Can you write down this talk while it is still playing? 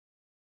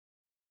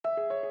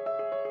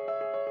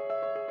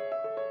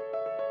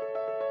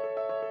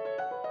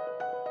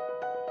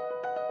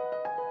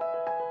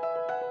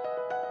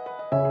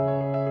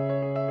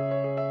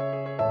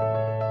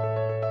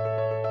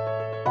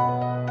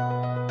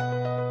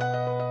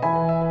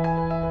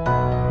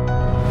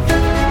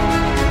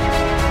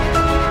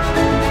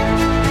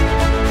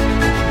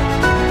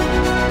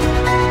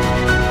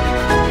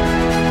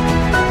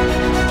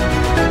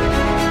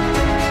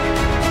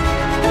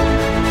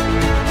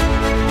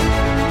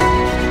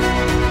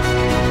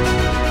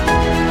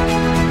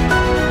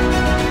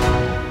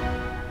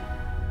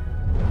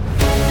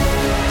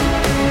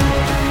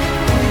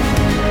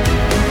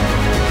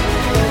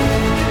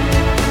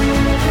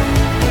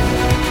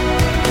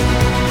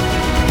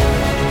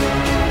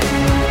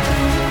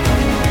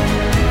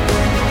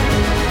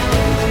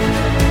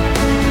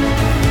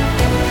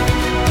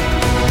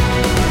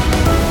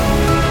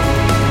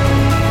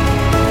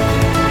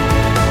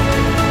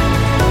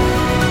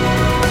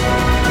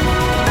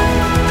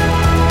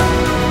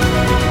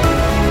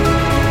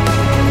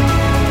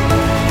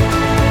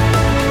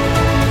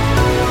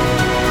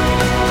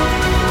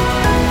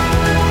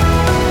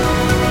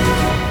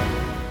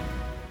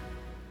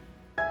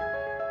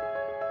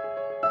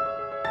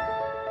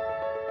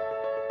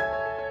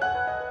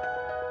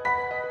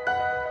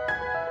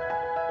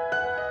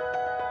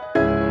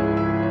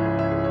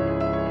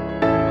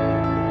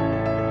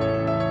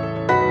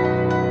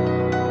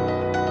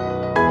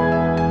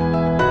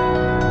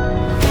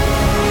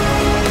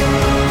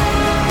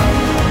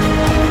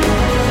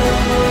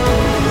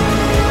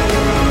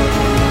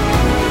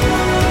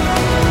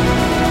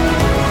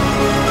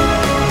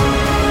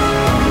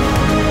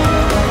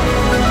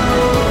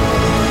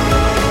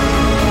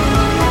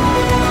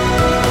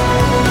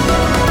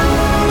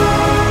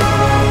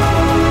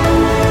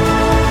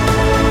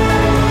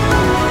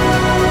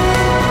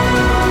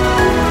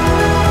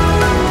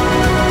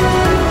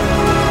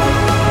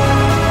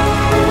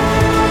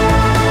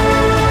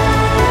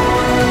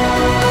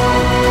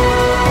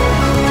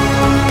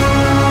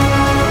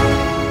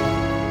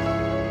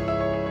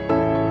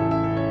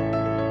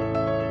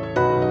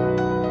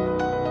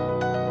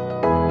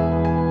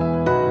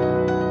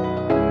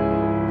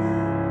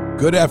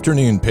Good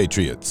afternoon,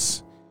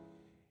 Patriots.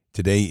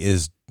 Today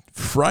is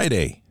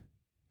Friday,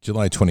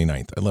 July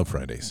 29th. I love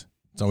Fridays.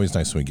 It's always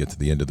nice when we get to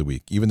the end of the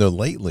week, even though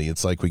lately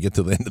it's like we get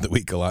to the end of the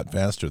week a lot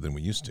faster than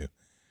we used to.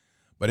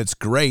 But it's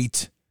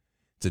great.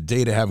 It's a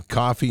day to have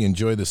coffee,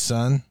 enjoy the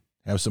sun,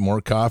 have some more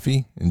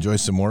coffee, enjoy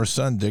some more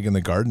sun, dig in the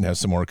garden, have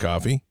some more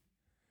coffee.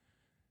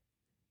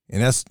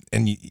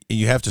 And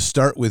you have to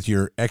start with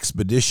your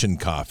Expedition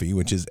coffee,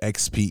 which is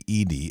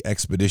XPED,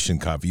 Expedition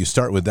coffee. You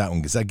start with that one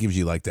because that gives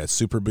you like that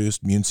super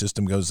boost. Immune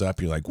system goes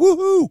up. You're like,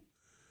 woohoo!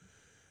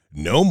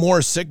 No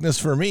more sickness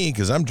for me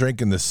because I'm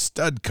drinking the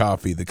stud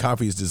coffee. The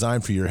coffee is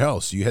designed for your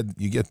health. So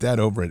you get that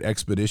over at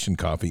Expedition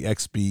Coffee,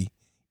 XPED,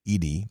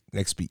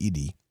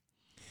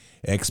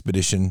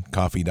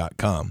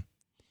 expeditioncoffee.com.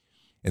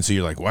 And so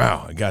you're like,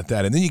 wow, I got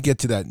that. And then you get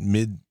to that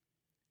mid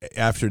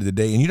after the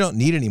day, and you don't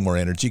need any more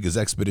energy because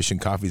Expedition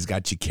Coffee's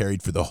got you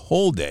carried for the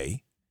whole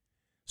day.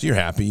 So you're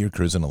happy, you're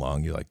cruising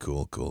along, you're like,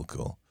 cool.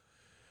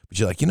 But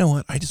you're like, you know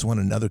what? I just want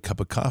another cup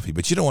of coffee.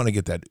 But you don't want to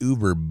get that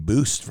uber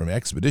boost from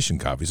Expedition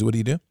Coffee. So what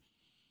do?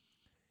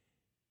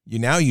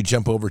 You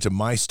jump over to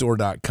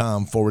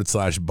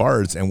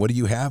mystore.com/bards, and what do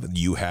you have?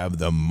 You have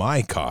the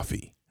My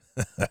Coffee.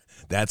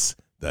 That's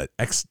that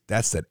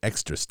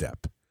extra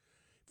step.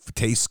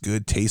 Tastes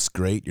good, tastes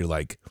great. You're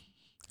like,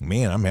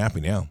 man, I'm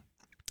happy now.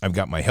 I've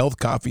got my health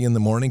coffee in the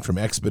morning from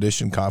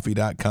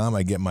expeditioncoffee.com.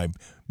 I get my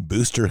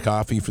booster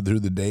coffee through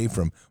the day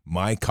from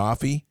My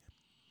Coffee.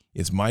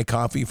 It's My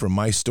Coffee from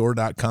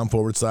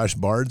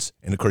mystore.com/bards.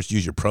 And, of course,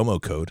 use your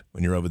promo code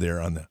when you're over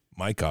there on the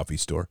My Coffee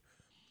store.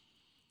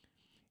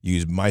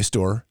 Use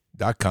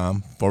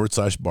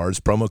mystore.com/bards,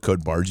 promo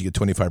code bards. You get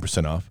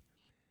 25% off.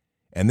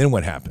 And then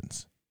what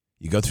happens?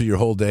 You go through your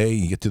whole day.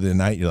 You get to the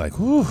night. You're like,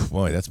 whew,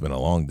 boy, that's been a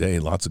long day.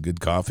 Lots of good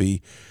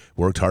coffee.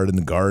 Worked hard in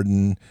the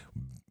garden.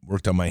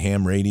 Worked on my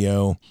ham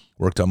radio,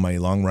 worked on my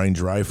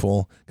long-range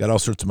rifle, got all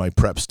sorts of my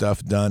prep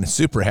stuff done.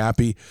 Super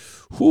happy.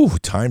 Whew,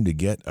 time to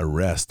get a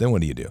rest. Then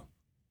what do?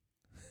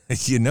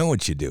 You know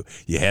what you do.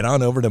 You head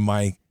on over to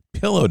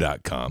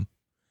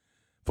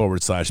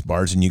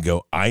mypillow.com/bards and you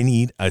go, I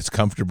need a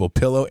comfortable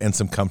pillow and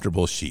some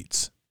comfortable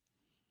sheets.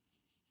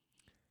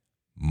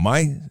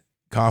 My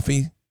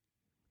Coffee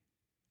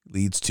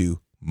leads to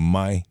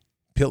My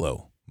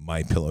Pillow.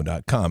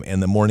 mypillow.com,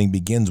 and the morning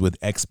begins with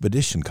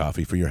Expedition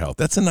Coffee for your health.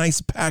 That's a nice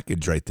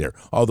package right there.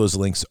 All those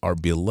links are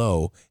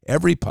below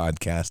every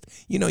podcast.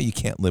 You know you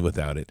can't live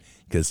without it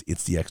because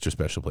it's the extra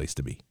special place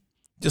to be.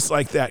 Just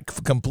like that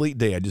complete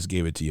day, I just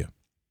gave it to you.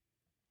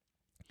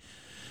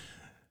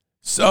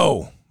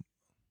 So,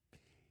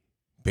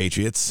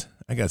 Patriots,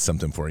 I got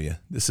something for you.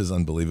 This is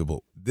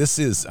unbelievable. This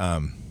is,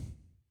 I'm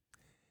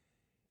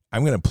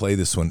going to play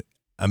this one,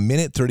 1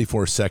 minute,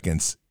 34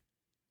 seconds.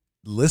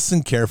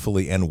 Listen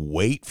carefully and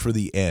wait for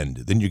the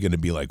end. Then you're going to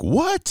be like,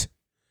 what?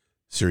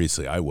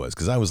 Seriously, I was.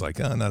 Because I was like,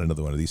 oh, not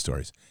another one of these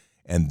stories.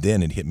 And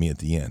then it hit me at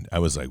the end. I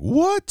was like,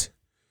 what?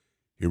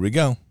 Here we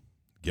go.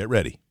 Get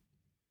ready.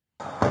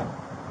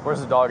 Where's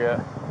the dog at?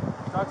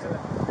 Dog's in it.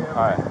 All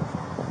right.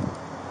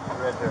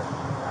 Right there.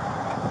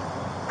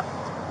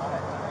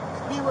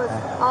 He was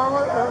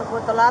almost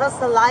with a lot of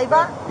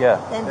saliva.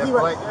 Yeah. And he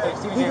was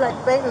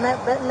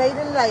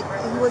ventilating, like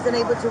he wasn't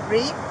able to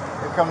breathe.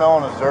 Here come the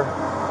owner, sir.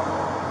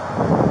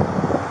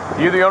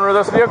 You the owner of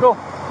this vehicle?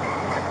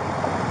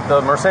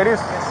 The Mercedes?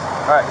 Yes.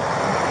 All right.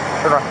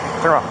 Turn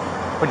around.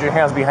 Put your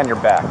hands behind your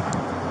back.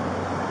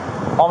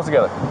 Palms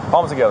together.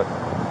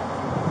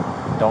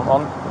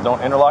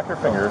 Don't interlock your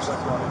fingers.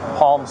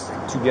 Palms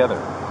together.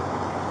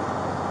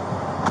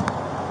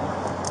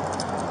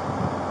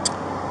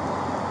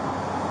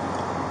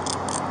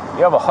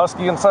 You have a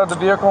husky inside the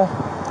vehicle?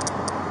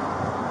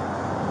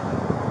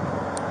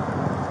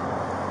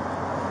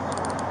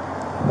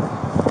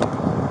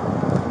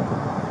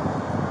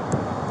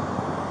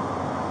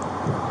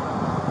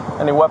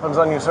 Any weapons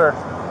on you, sir?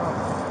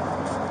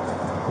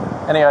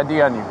 Any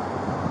ID on you?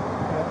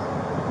 Yes.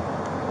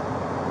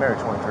 Mary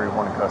 23,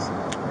 one in custody.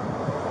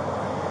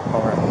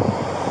 Over here.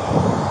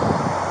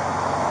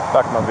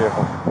 Back to my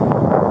vehicle.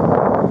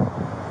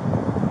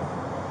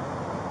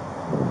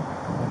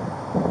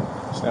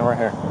 Stand right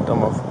here. Don't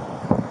move.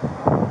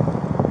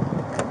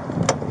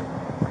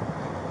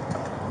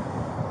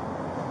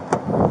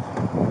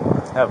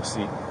 Have a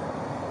seat.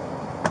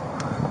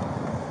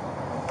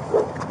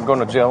 I'm going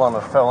to jail on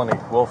a felony,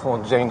 willful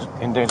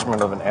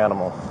endangerment of an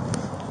animal.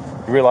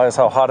 You realize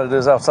how hot it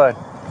is outside?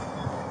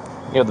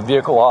 You have the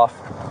vehicle off,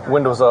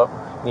 windows up,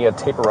 and you had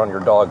tape around your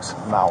dog's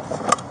mouth.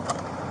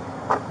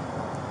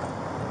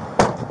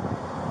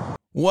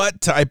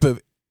 What type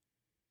of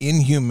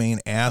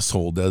inhumane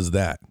asshole does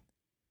that?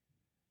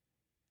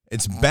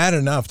 It's bad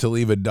enough to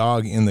leave a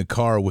dog in the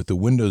car with the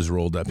windows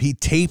rolled up. He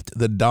taped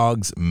the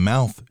dog's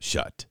mouth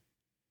shut.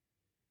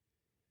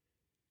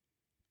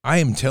 I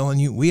am telling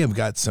you, we have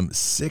got some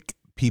sick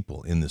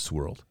people in this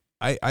world.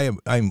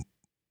 I'm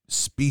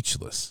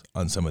speechless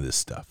on some of this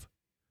stuff.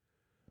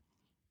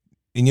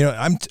 And you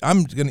know,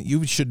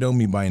 you should know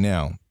me by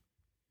now.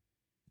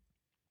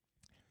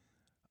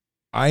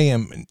 I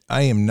am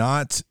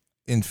not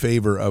in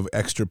favor of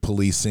extra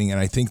policing, and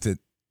I think that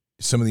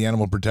some of the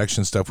animal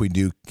protection stuff we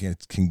do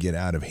can get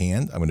out of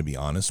hand. I'm going to be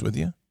honest with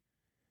you.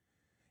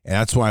 And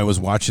that's why I was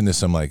watching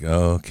this. I'm like,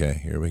 oh, okay,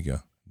 here we go.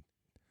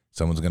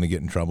 Someone's going to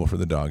get in trouble for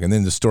the dog. And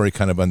then the story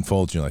kind of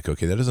unfolds. You're like,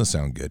 okay, that doesn't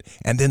sound good.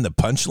 And then the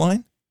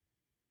punchline,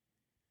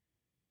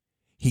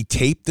 he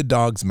taped the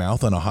dog's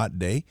mouth on a hot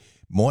day.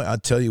 Boy, I'll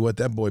tell you what,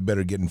 that boy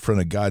better get in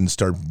front of God and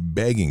start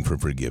begging for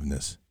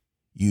forgiveness.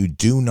 You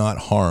do not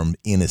harm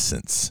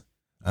innocence.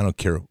 I don't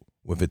care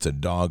if it's a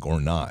dog or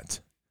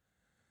not.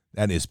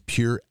 That is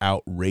pure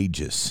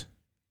outrageous.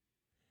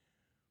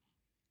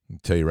 I'll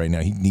tell you right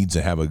now, he needs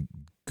to have a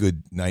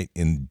good night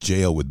in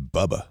jail with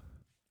Bubba.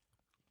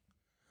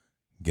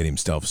 Get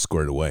himself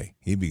squared away.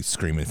 He'd be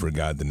screaming for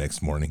God the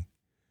next morning.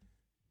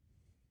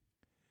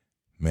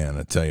 Man,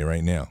 I tell you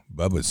right now,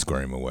 Bubba's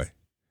squaring him away.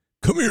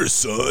 Come here,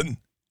 son.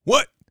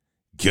 What?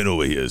 Get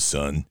over here,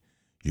 son.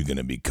 You're going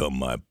to become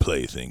my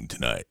plaything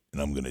tonight,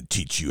 and I'm going to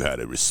teach you how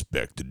to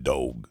respect a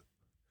dog.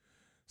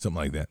 Something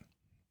like that.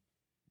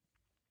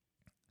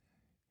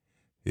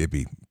 It'd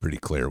be pretty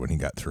clear when he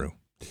got through.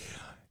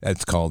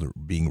 That's called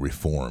being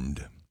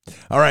reformed.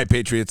 All right,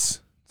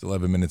 Patriots. It's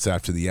 11 minutes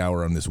after the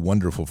hour on this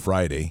wonderful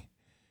Friday.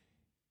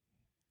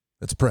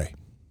 Let's pray.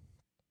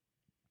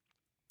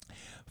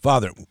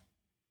 Father,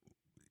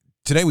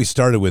 today we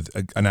started with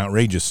an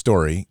outrageous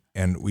story,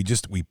 and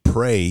we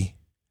pray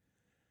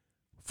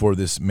for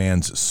this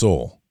man's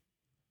soul.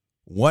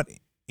 What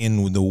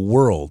in the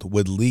world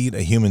would lead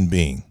a human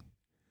being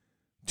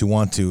to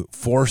want to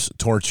force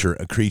torture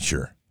a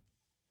creature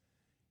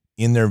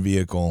in their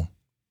vehicle,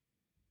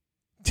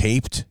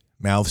 taped,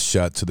 mouth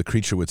shut, so the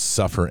creature would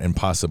suffer and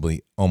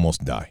possibly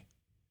almost die?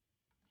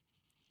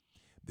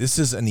 This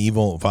is an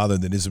evil, Father,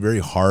 that is very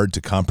hard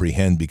to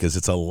comprehend because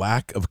it's a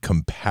lack of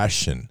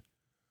compassion.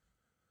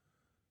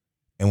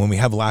 And when we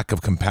have lack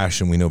of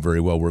compassion, we know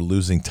very well we're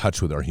losing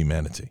touch with our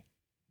humanity.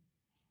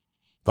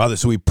 Father,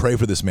 so we pray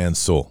for this man's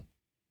soul.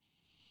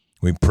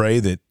 We pray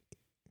that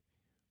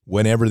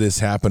whenever this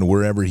happened,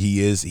 wherever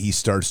he is, he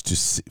starts to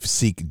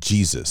seek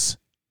Jesus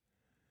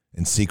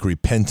and seek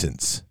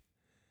repentance.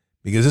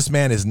 Because this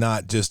man is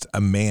not just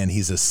a man,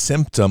 he's a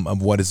symptom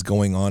of what is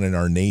going on in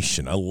our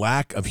nation, a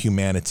lack of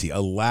humanity,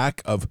 a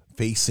lack of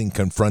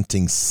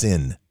confronting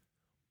sin.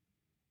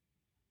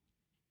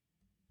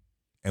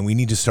 And we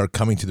need to start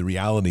coming to the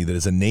reality that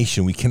as a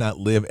nation, we cannot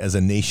live as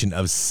a nation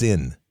of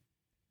sin.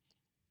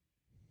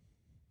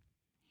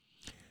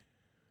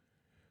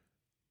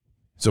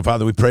 So,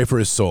 Father, we pray for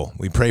his soul.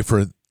 We pray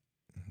for the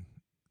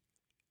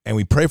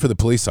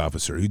police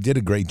officer who did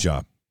a great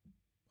job.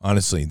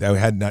 Honestly,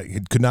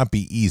 it could not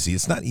be easy.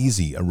 It's not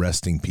easy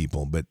arresting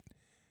people, but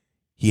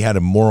he had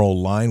a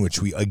moral line, which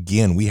we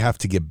have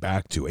to get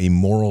back to, a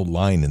moral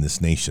line in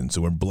this nation.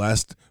 So we're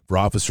blessed for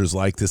officers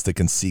like this that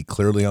can see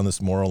clearly on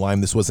this moral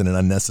line. This wasn't an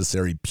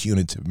unnecessary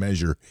punitive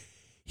measure.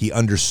 He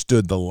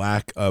understood the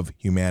lack of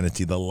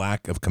humanity, the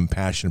lack of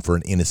compassion for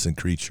an innocent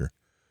creature.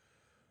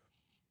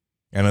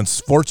 And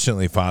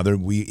unfortunately, Father,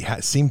 we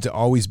seem to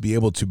always be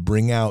able to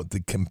bring out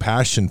the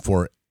compassion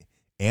for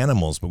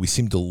animals, but we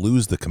seem to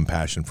lose the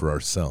compassion for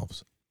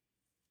ourselves.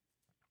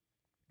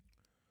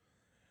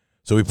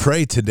 So we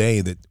pray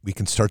today that we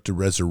can start to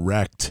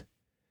resurrect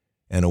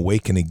and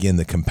awaken again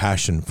the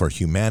compassion for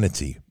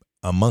humanity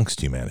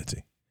amongst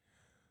humanity.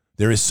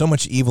 There is so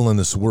much evil in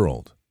this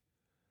world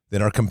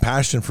that our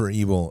compassion for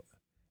evil,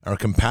 our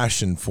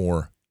compassion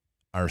for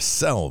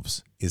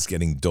ourselves is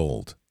getting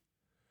dulled.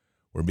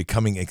 We're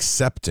becoming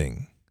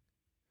accepting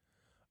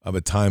of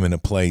a time and a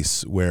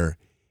place where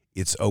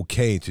it's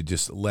okay to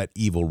just let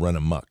evil run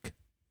amok.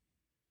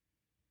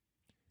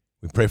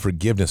 We pray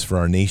forgiveness for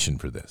our nation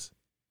for this.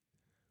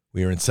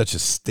 We are in such a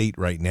state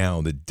right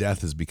now that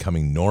death is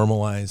becoming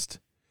normalized.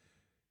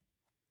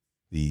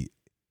 The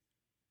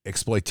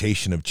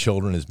exploitation of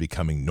children is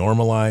becoming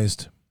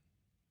normalized.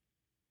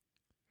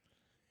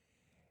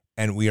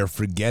 And we are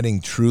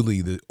forgetting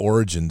truly the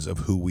origins of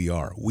who we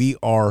are. We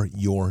are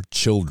your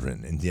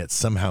children, and yet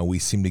somehow we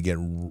seem to get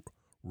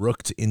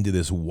rooked into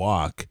this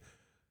walk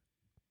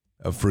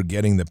of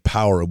forgetting the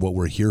power of what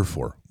we're here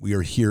for. We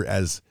are here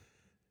as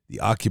the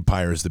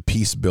occupiers, the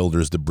peace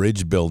builders, the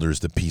bridge builders,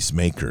 the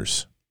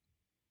peacemakers.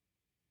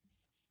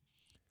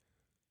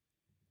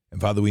 And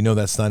Father, we know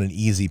that's not an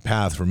easy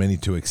path for many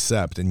to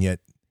accept, and yet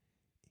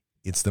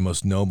it's the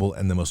most noble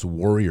and the most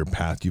warrior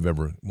path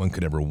one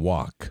could ever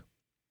walk.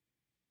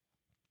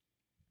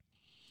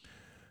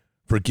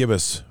 Forgive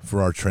us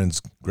for our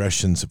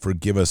transgressions.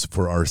 Forgive us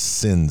for our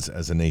sins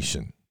as a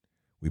nation.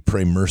 We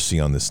pray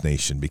mercy on this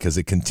nation because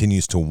it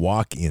continues to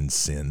walk in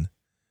sin,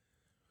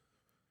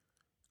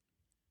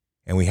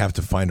 and we have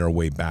to find our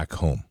way back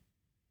home.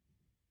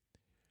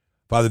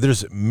 Father,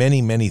 there's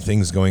many, many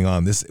things going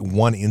on. This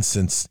one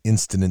incident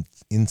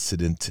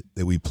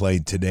that we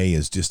played today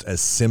is just a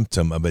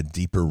symptom of a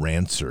deeper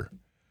answer.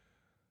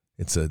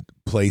 It's a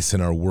place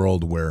in our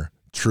world where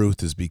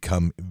truth has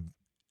become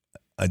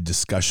a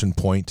discussion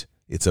point.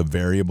 It's a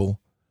variable.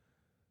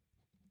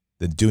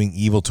 That doing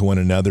evil to one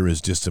another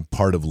is just a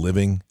part of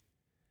living.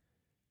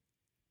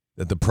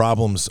 That the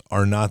problems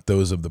are not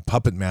those of the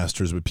puppet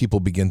masters, but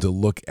people begin to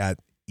look at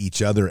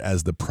each other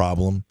as the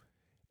problem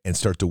and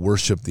start to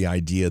worship the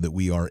idea that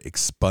we are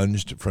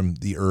expunged from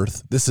the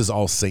earth, this is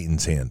all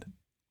Satan's hand.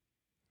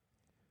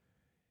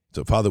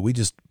 So, Father, we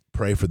just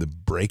pray for the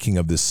breaking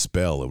of this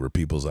spell over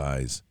people's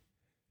eyes,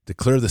 to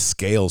clear the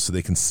scales so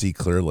they can see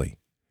clearly.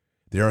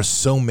 There are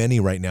so many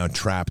right now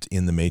trapped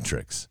in the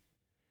matrix.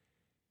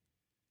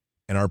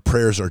 And our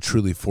prayers are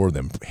truly for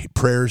them.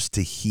 Prayers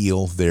to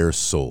heal their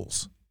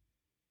souls.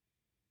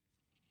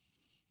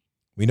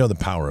 We know the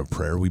power of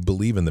prayer. We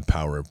believe in the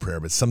power of prayer,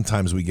 but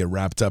sometimes we get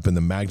wrapped up in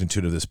the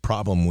magnitude of this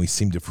problem and we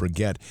seem to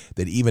forget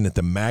that even at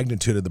the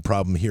magnitude of the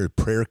problem here,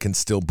 prayer can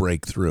still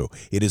break through.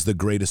 It is the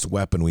greatest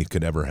weapon we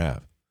could ever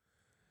have.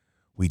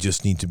 We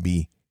just need to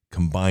be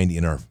combined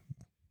in our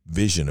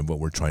vision of what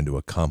we're trying to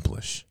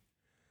accomplish.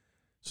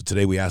 So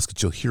today we ask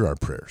that you'll hear our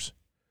prayers.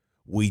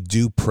 We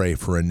do pray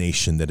for a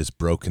nation that is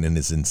broken and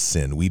is in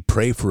sin. We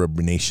pray for a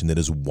nation that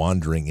is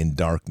wandering in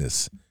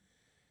darkness.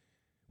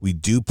 We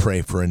do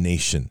pray for a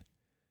nation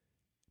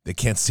that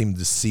can't seem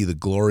to see the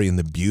glory and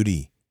the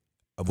beauty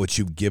of what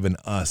you've given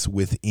us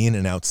within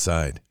and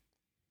outside.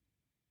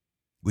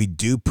 We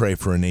do pray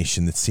for a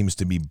nation that seems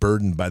to be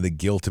burdened by the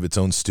guilt of its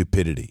own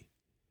stupidity.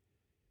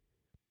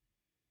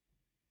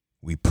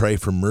 We pray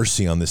for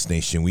mercy on this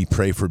nation. We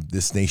pray for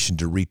this nation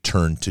to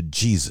return to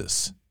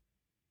Jesus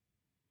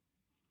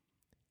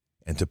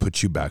and to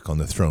put you back on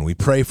the throne. We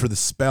pray for the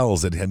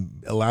spells that have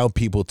allowed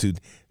people to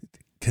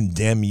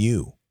condemn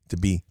you, to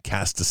be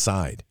cast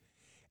aside.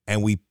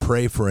 And we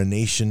pray for a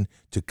nation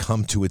to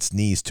come to its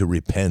knees to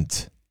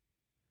repent.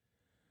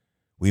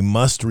 We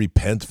must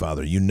repent,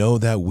 Father. You know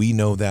that. We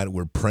know that.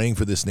 We're praying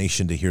for this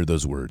nation to hear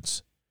those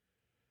words.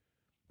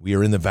 We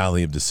are in the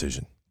valley of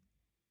decision.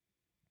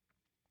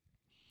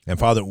 And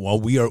Father, while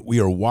we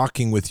are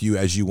walking with you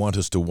as you want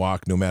us to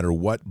walk, no matter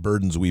what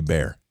burdens we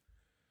bear,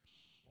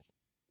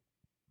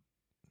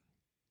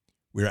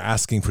 we're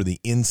asking for the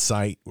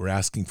insight. We're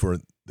asking for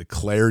the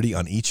clarity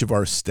on each of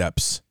our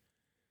steps,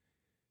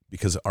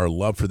 because our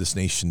love for this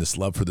nation, this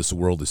love for this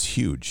world is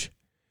huge.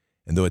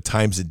 And though at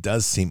times it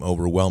does seem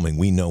overwhelming,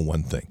 we know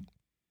one thing.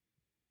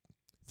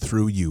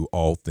 Through you,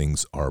 all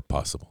things are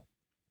possible.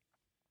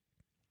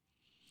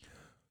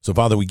 So,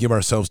 Father, we give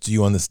ourselves to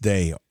you on this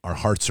day. Our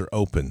hearts are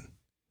open.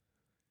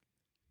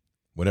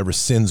 Whatever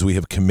sins we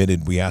have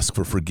committed, we ask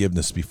for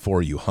forgiveness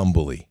before you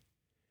humbly.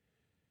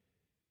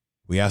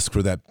 We ask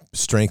for that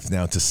strength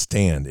now to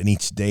stand. And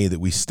each day that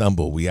we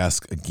stumble, we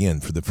ask again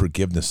for the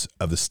forgiveness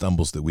of the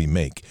stumbles that we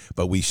make.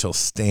 But we shall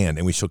stand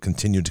and we shall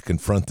continue to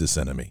confront this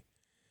enemy.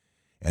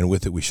 And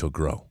with it we shall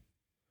grow.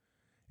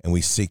 And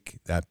we seek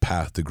that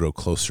path to grow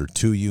closer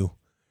to you.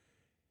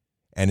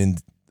 And in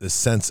the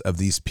sense of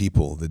these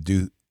people that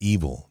do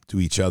evil to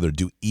each other,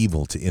 do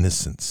evil to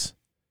innocents,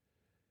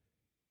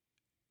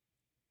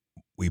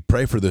 we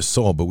pray for their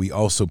soul, but we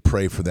also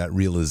pray for that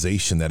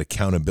realization, that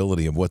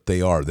accountability of what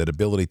they are, that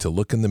ability to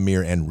look in the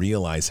mirror and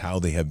realize how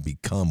they have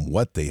become,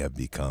 what they have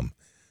become,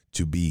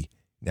 to be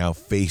now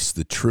face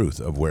the truth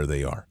of where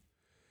they are.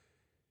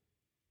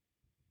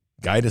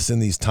 Guide us in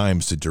these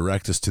times to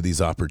direct us to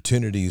these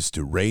opportunities,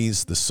 to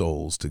raise the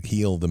souls, to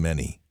heal the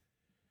many.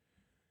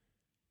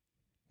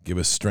 Give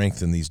us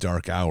strength in these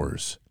dark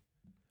hours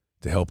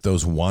to help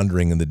those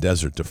wandering in the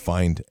desert to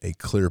find a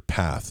clear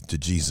path to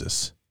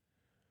Jesus.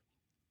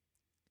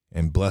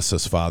 And bless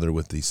us, Father,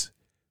 with these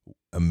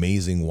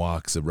amazing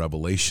walks of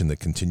revelation that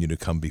continue to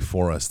come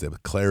before us, the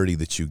clarity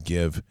that you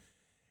give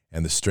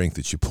and the strength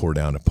that you pour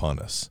down upon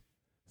us.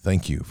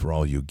 Thank you for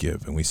all you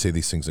give. And we say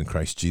these things in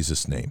Christ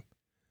Jesus' name.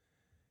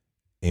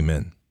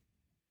 Amen.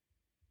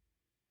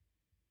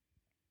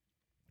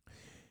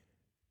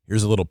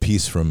 Here's a little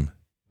piece from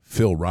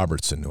Phil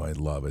Robertson, who I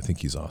love. I think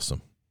he's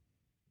awesome.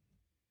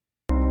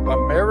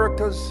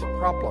 America's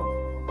problem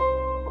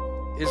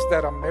is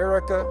that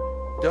America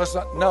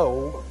doesn't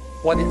know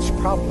what its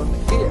problem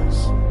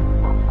is.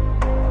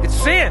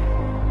 It's sin.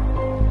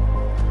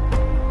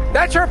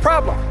 That's your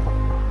problem.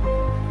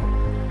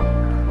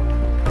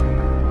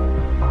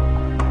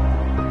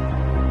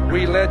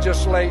 We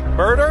legislate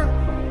murder.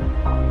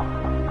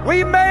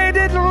 We made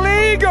it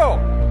legal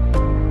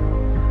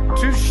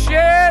to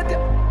shed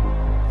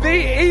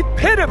the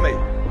epitome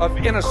of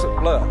innocent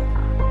blood.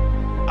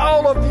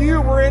 All of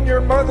you were in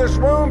your mother's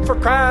womb, for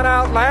crying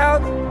out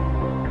loud.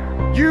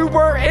 You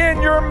were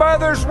in your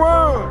mother's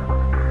womb.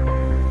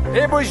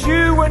 It was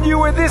you when you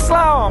were this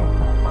long.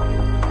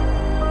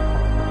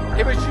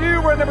 It was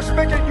you when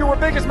you were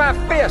big as my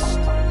fist.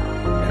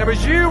 And it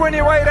was you when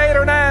you weighed 8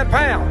 or 9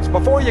 pounds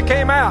before you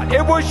came out.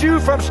 It was you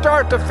from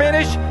start to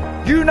finish.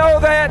 You know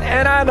that,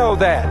 and I know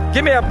that.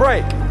 Give me a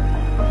break.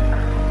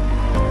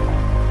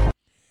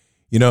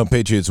 You know,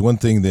 Patriots, one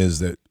thing is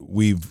that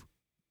we've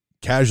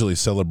casually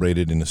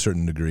celebrated in a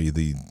certain degree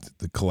the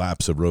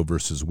collapse of Roe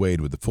versus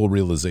Wade, with the full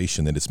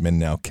realization that it's been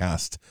now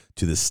cast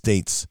to the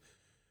states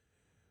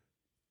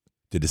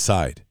to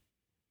decide.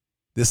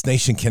 This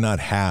nation cannot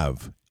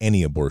have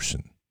any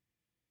abortion.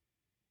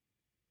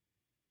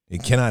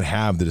 It cannot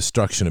have the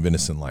destruction of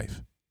innocent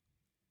life.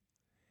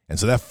 And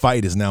so that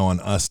fight is now on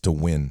us to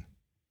win.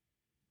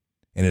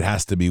 And it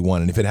has to be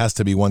one. And if it has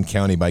to be one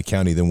county by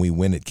county, then we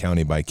win it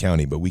county by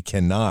county. But we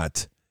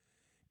cannot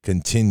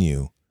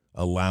continue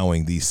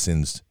allowing these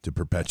sins to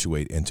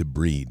perpetuate and to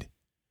breed.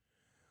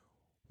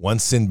 One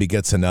sin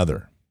begets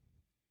another.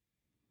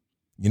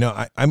 You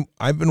know,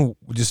 I've been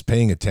just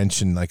paying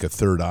attention like a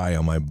third eye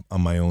on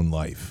my own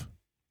life.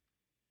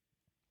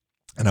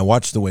 And I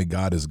watch the way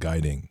God is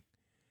guiding.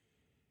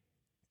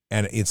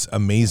 And it's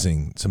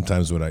amazing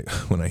sometimes when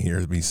I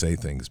hear me say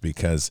things,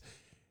 because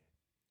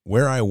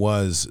where I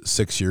was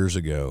 6 years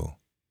ago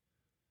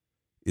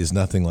is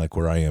nothing like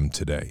where I am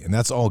today. And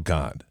that's all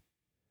God.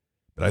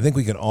 But I think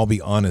we can all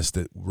be honest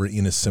that we're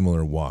in a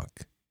similar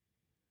walk.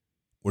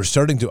 We're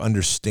starting to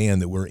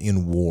understand that we're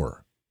in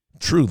war,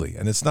 truly.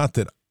 And it's not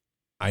that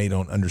I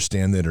don't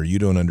understand that or you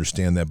don't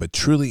understand that, but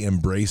truly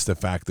embrace the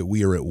fact that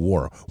we are at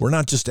war. We're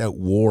not just at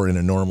war in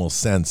a normal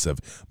sense of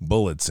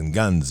bullets and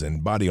guns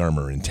and body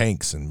armor and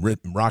tanks and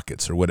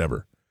rockets or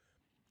whatever.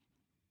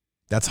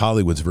 That's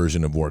Hollywood's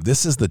version of war.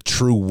 This is the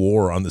true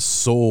war on the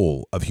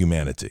soul of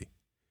humanity,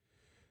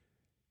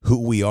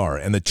 who we are,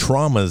 and the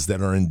traumas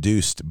that are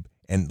induced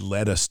and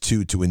led us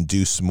to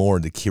induce more,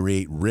 to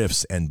create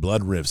rifts and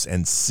blood rifts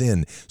and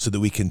sin so that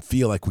we can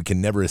feel like we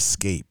can never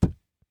escape.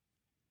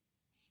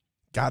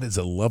 God is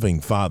a loving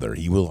Father.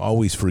 He will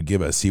always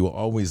forgive us. He will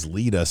always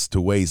lead us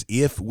to ways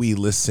if we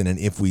listen and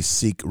if we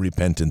seek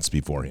repentance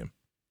before him.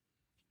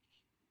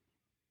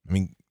 I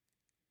mean,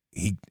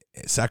 he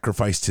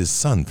sacrificed his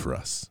son for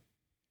us.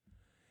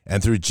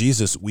 And through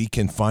Jesus, we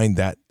can find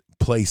that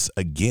place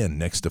again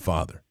next to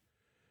Father.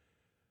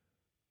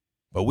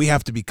 But we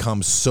have to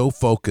become so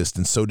focused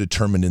and so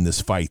determined in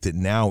this fight that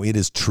now it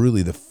is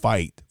truly the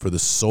fight for the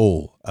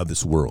soul of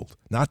this world.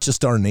 Not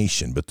just our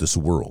nation, but this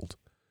world.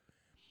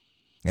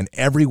 And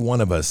every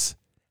one of us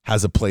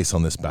has a place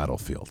on this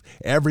battlefield.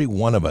 Every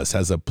one of us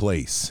has a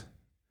place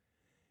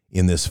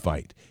in this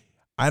fight.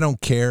 I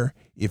don't care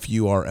if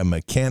you are a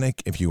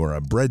mechanic, if you are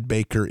a bread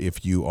baker,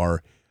 if you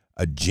are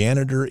a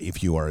janitor,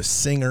 if you are a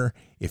singer,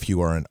 if you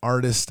are an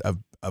artist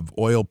of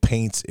oil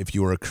paints, if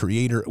you are a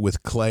creator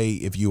with clay,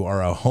 if you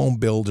are a home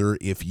builder,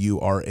 if you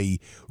are a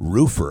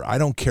roofer, I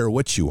don't care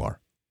what you are.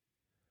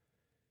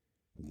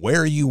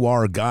 Where you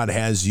are, God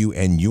has you,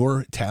 and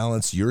your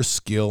talents, your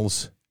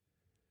skills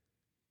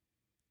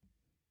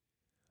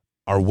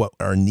are what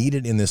are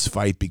needed in this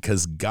fight,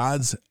 because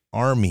God's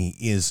army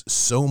is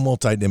so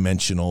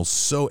multidimensional,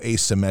 so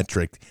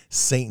asymmetric,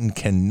 Satan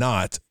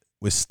cannot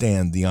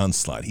withstand the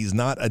onslaught. He's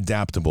not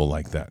adaptable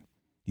like that.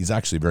 He's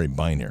actually very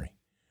binary.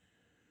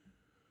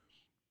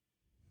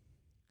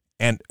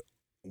 And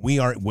we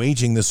are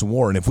waging this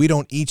war, and if we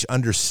don't each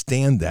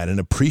understand that and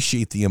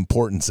appreciate the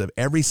importance of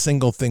every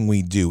single thing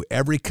we do,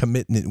 every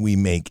commitment we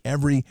make,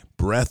 every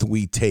breath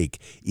we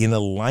take in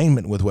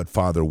alignment with what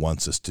Father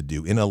wants us to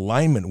do, in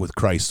alignment with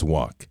Christ's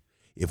walk,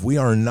 if we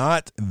are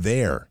not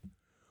there,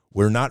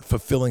 we're not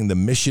fulfilling the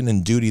mission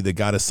and duty that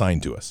God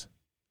assigned to us.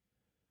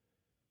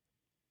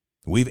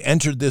 We've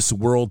entered this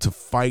world to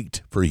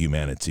fight for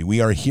humanity.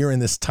 We are here in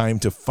this time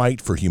to fight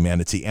for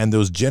humanity and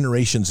those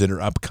generations that are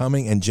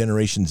upcoming and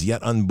generations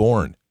yet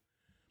unborn.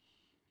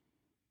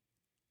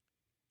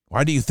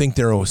 Why do you think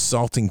they're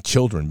assaulting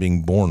children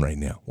being born right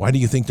now? Why do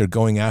you think they're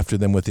going after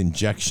them with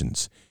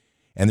injections?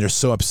 And they're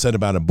so upset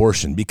about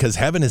abortion? Because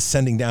heaven is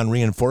sending down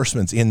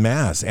reinforcements en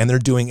masse, and they're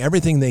doing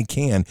everything they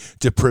can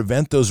to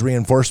prevent those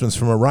reinforcements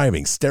from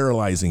arriving,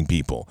 sterilizing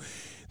people.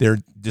 They're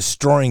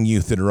destroying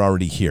youth that are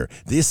already here.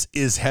 This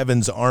is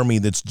heaven's army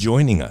that's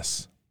joining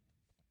us.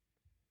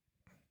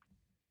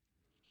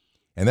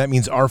 And that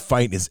means our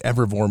fight is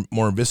ever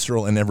more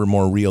visceral and ever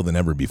more real than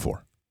ever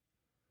before.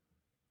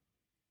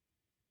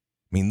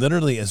 I mean,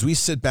 literally, as we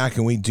sit back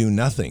and we do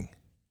nothing,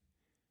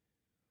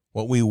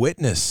 what we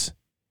witness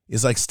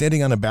is like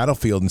standing on a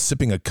battlefield and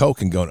sipping a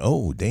Coke and going,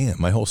 oh,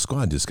 damn, my whole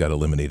squad just got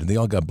eliminated. They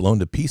all got blown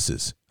to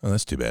pieces. Oh,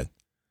 that's too bad.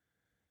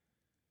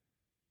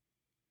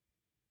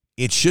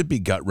 It should be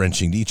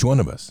gut-wrenching to each one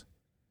of us.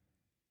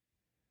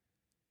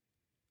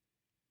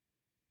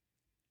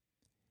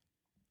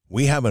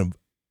 We have a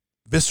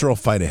visceral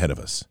fight ahead of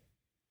us.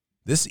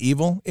 This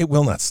evil, it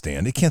will not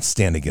stand. It can't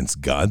stand against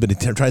God, but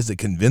it tries to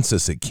convince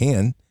us it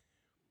can.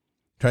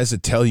 It tries to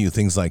tell you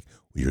things like,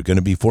 well, you're going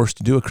to be forced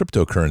to do a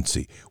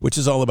cryptocurrency, which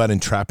is all about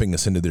entrapping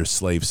us into their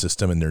slave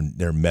system and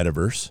their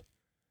metaverse.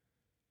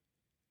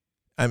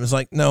 I was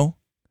like, no.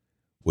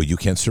 Well, you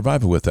can't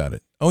survive without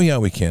it. Oh, yeah,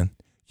 we can.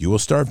 You will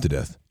starve to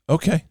death.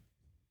 Okay,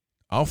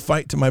 I'll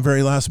fight to my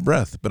very last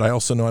breath, but I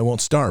also know I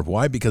won't starve.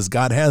 Why? Because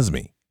God has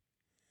me.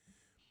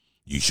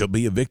 You shall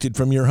be evicted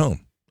from your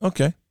home.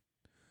 Okay.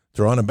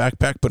 Throw on a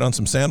backpack, put on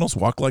some sandals,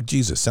 walk like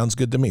Jesus. Sounds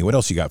good to me. What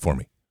else you got for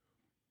me?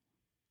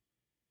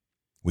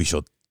 We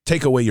shall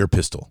take away your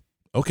pistol.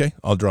 Okay,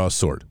 I'll draw a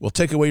sword. We'll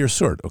take away your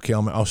sword. Okay,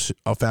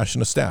 I'll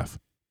fashion a staff.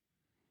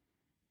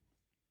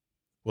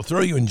 We'll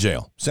throw you in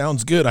jail.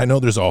 Sounds good. I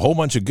know there's a whole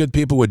bunch of good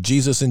people with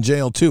Jesus in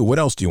jail too. What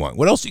else do you want?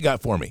 What else you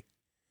got for me?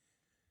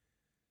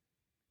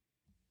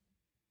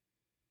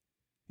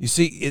 You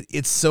see,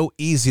 it's so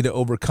easy to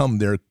overcome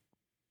their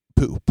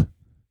poop.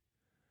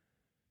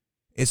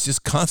 It's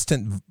just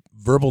constant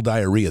verbal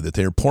diarrhea that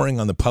they're pouring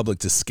on the public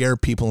to scare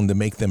people and to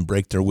make them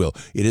break their will.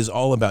 It is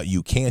all about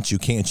you can't, you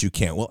can't, you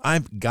can't. Well,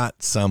 I've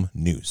got some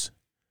news.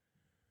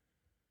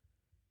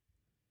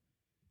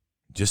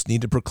 Just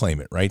need to proclaim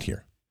it right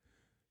here,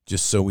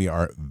 just so we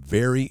are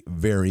very,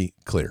 very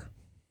clear.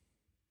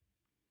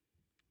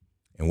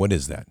 And what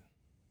is that?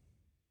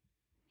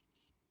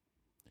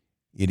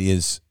 It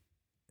is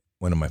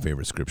one of my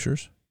favorite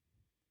scriptures,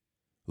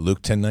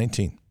 Luke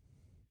 10:19.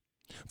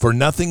 For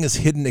nothing is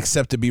hidden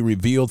except to be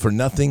revealed,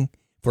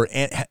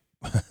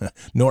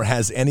 nor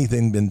has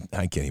anything been,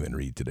 I can't even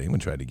read today. I'm going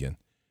to try it again.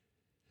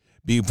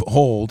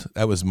 Behold,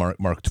 that was Mark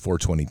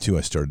 4:22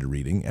 I started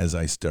reading as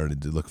I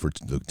started to look for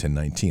Luke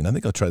 10:19. I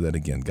think I'll try that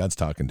again. God's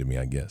talking to me,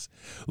 I guess.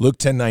 Luke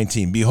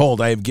 10:19. Behold,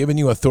 I have given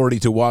you authority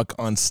to walk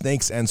on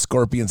snakes and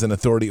scorpions and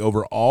authority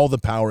over all the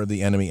power of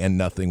the enemy, and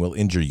nothing will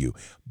injure you.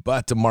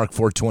 But to Mark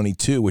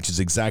 4:22, which is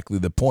exactly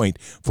the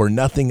point, for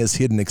nothing is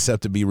hidden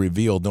except to be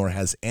revealed, nor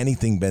has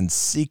anything been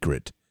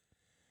secret,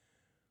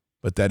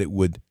 but that it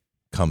would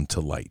come to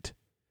light.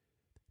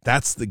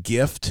 That's the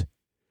gift.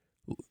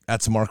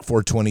 That's Mark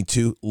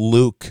 4:22.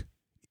 Luke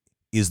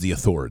is the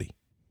authority.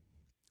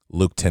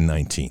 Luke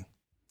 10:19.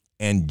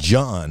 And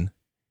John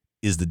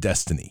is the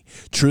destiny.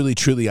 Truly,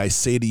 truly, I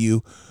say to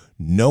you,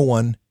 the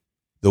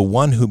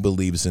one who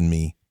believes in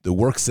me, the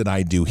works that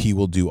I do, he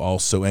will do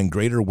also, and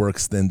greater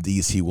works than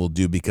these he will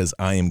do, because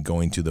I am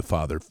going to the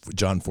Father.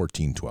 John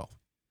 14:12.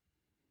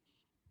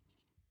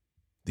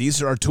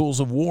 These are our tools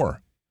of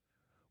war.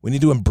 We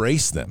need to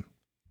embrace them.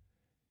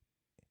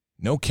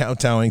 No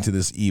kowtowing to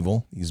this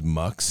evil, these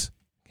mucks.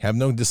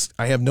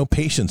 I have no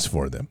patience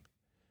for them.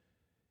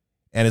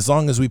 And as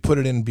long as we put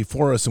it in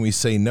before us and we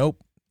say,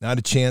 nope, not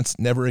a chance,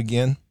 never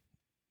again,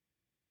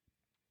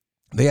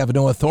 they have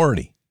no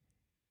authority.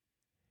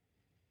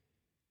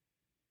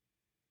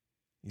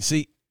 You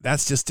see,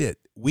 that's just it.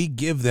 We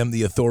give them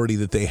the authority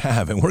that they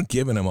have, and we're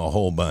giving them a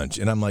whole bunch.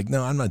 And I'm like,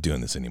 no, I'm not doing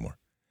this anymore.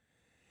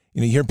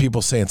 You hear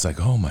people say, it's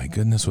like, oh my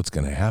goodness, what's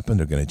going to happen?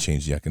 They're going to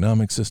change the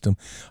economic system.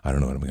 I don't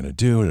know what I'm going to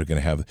do. They're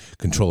going to have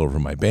control over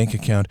my bank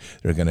account.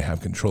 They're going to have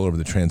control over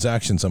the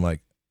transactions. I'm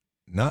like,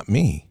 not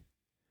me.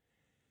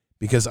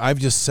 Because I've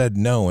just said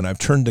no, and I've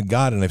turned to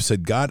God, and I've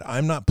said, God,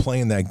 I'm not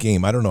playing that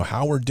game. I don't know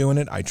how we're doing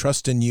it. I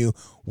trust in you.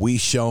 We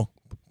shall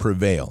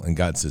prevail. And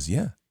God says,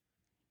 yeah,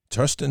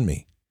 trust in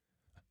me.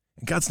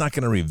 And God's not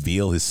going to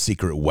reveal his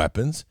secret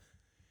weapons.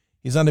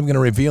 He's not even going to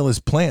reveal his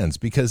plans,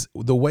 because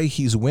the way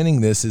he's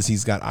winning this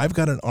is I've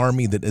got an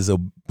army that is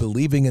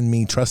believing in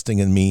me, trusting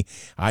in me.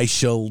 I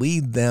shall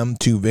lead them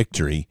to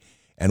victory.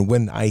 And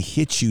when I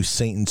hit you,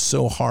 Satan,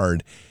 so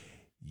hard,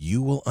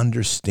 you will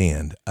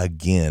understand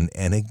again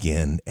and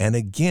again and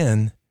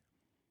again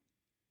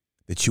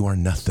that you are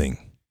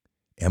nothing,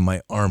 and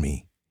my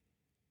army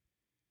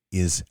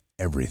is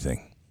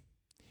everything.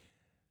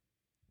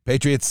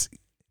 Patriots,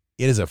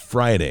 it is a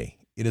Friday.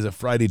 It is a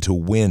Friday to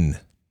win.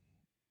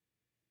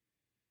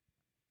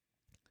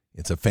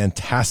 It's a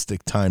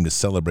fantastic time to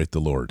celebrate the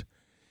Lord.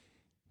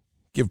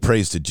 Give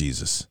praise to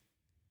Jesus.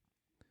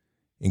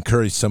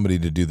 Encourage somebody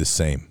to do the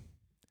same.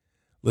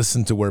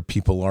 Listen to where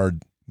people are.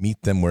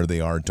 Meet them where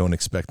they are. Don't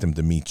expect them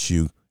to meet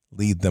you.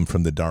 Lead them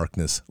from the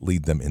darkness.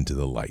 Lead them into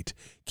the light.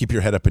 Keep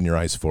your head up and your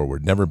eyes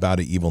forward. Never bow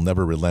to evil.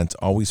 Never relent.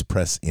 Always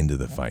press into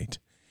the fight.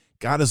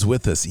 God is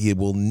with us. He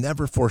will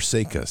never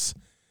forsake us.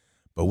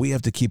 But we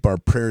have to keep our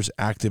prayers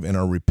active and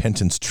our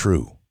repentance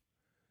true.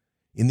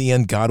 In the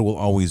end, God will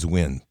always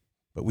win.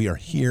 But we are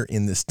here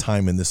in this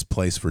time, in this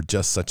place, for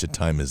just such a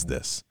time as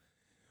this.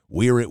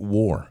 We are at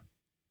war.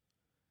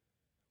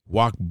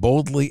 Walk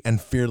boldly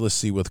and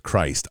fearlessly with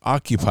Christ.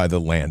 Occupy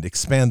the land.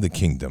 Expand the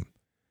kingdom.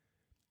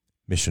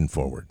 Mission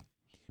forward.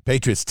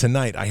 Patriots,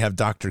 tonight I have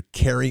Dr.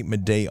 Carrie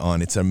Madej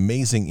on. It's an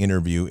amazing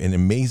interview, an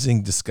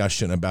amazing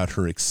discussion about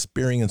her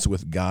experience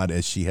with God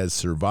as she has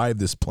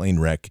survived this plane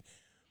wreck,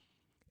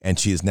 and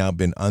she has now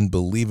been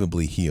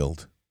unbelievably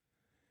healed.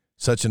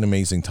 Such an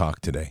amazing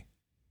talk today.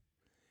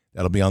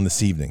 That'll be on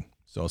this evening.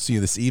 So I'll see you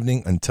this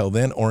evening. Until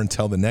then, or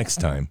until the next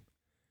time,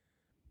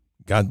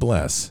 God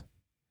bless,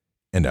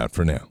 and out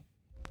for now.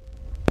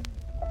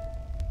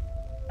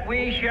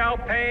 We shall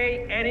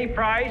pay any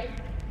price,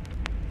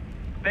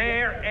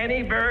 bear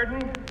any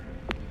burden,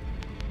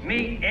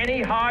 meet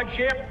any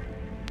hardship,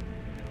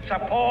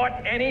 support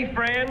any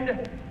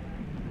friend,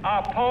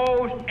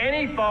 oppose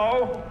any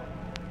foe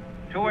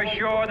to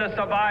assure the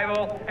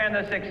survival and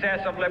the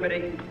success of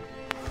liberty.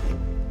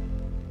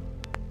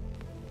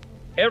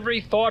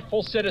 Every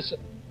thoughtful citizen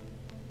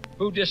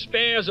who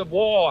despairs of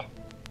war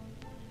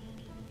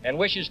and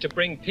wishes to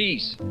bring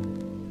peace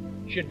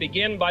should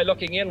begin by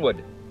looking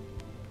inward,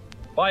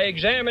 by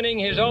examining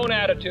his own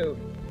attitude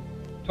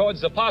towards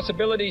the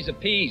possibilities of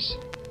peace.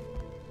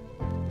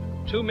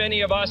 Too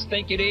many of us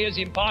think it is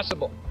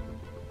impossible.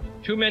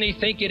 Too many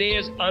think it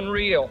is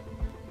unreal.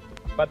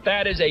 But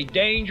that is a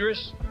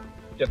dangerous,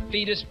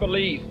 defeatist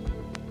belief.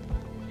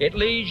 It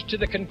leads to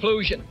the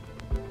conclusion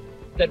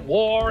that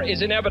war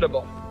is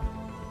inevitable,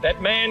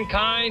 that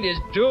mankind is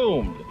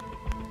doomed,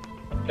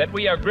 that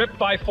we are gripped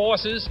by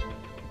forces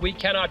we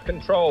cannot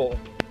control.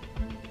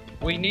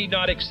 We need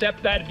not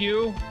accept that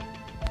view.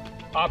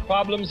 Our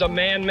problems are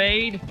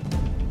man-made.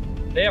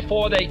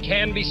 Therefore, they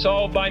can be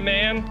solved by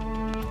man,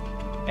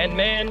 and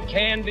man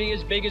can be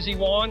as big as he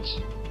wants.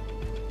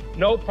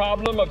 No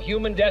problem of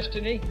human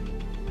destiny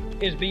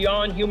is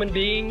beyond human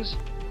beings.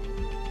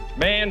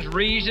 Man's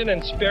reason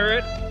and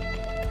spirit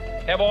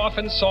have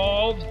often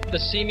solved the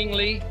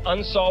seemingly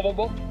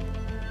unsolvable,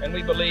 and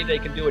we believe they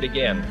can do it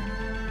again.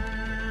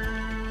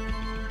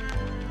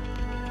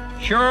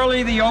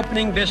 Surely the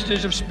opening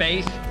vistas of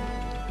space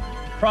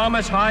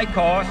promise high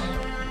costs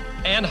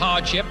and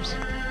hardships,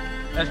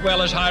 as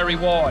well as high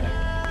reward.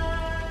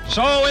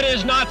 So it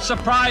is not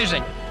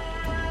surprising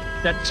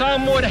that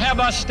some would have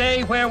us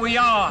stay where we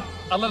are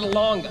a little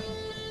longer,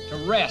 to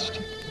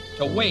rest,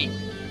 to wait.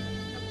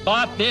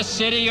 But this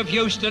city of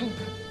Houston,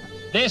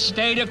 this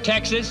state of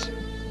Texas,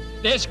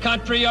 this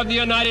country of the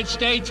United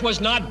States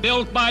was not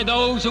built by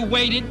those who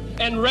waited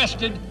and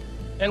rested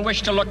and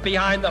wished to look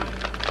behind them.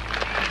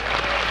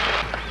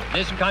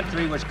 This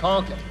country was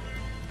conquered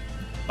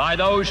by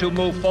those who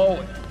move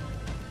forward,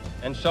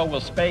 and so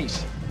will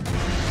space.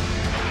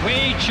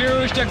 We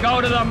choose to go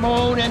to the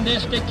moon in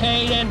this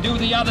decade and do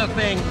the other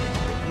thing,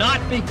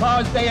 not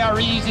because they are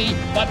easy,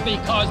 but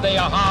because they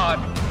are hard.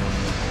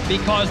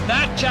 Because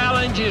that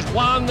challenge is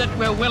one that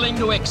we're willing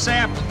to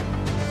accept.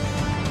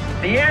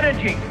 The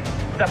energy,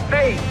 the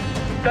faith,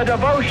 the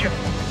devotion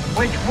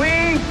which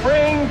we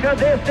bring to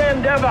this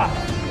endeavor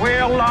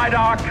will light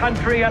our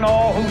country and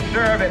all who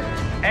serve it.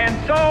 And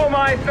so,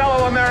 my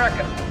fellow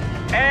Americans,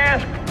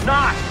 ask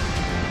not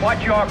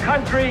what your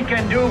country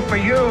can do for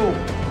you.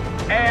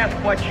 Ask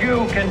what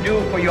you can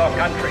do for your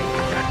country.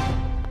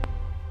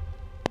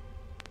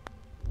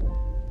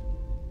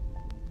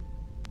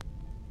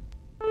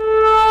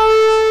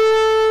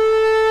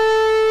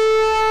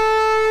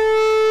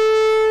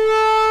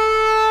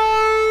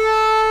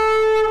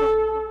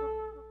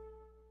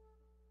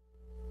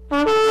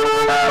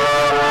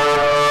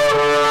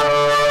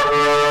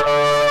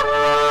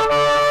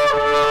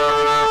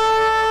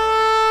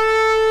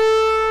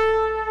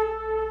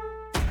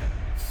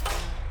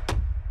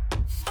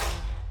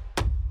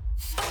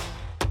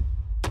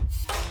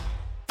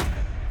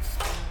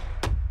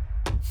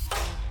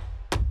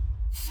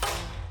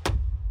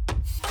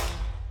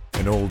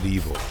 An old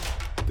evil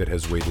that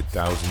has waited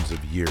thousands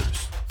of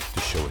years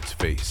to show its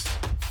face.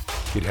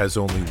 It has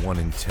only one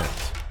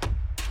intent: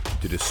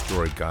 to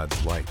destroy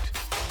God's light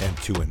and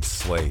to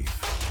enslave.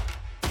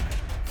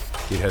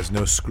 It has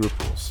no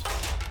scruples.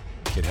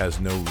 It has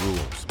no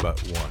rules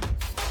but one: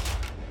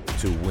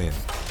 to win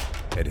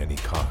at any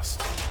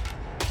cost.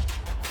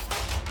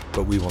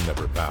 But we will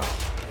never bow,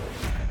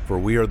 for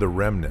we are the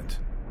remnant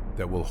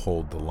that will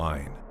hold the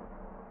line.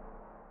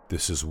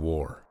 This is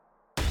war.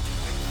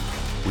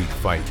 We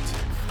fight.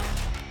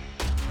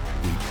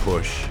 We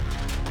push.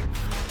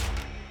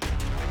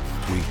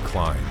 We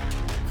climb.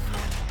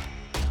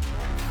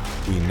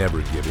 We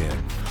never give in.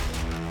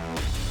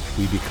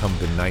 We become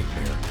the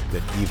nightmare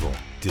that evil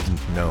didn't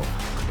know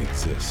could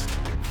exist.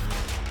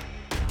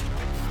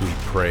 We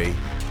pray.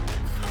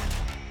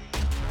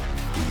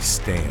 We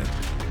stand.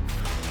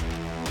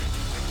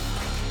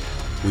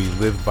 We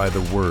live by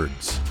the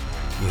words,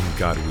 "In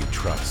God we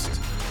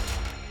trust."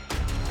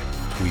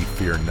 We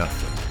fear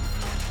nothing.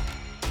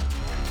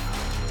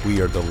 We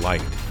are the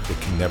light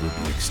that can never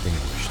be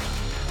extinguished.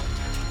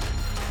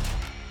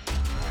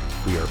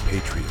 We are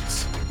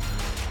patriots.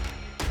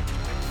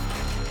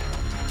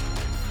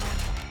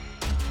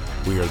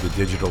 We are the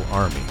digital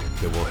army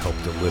that will help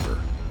deliver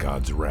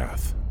God's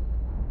wrath.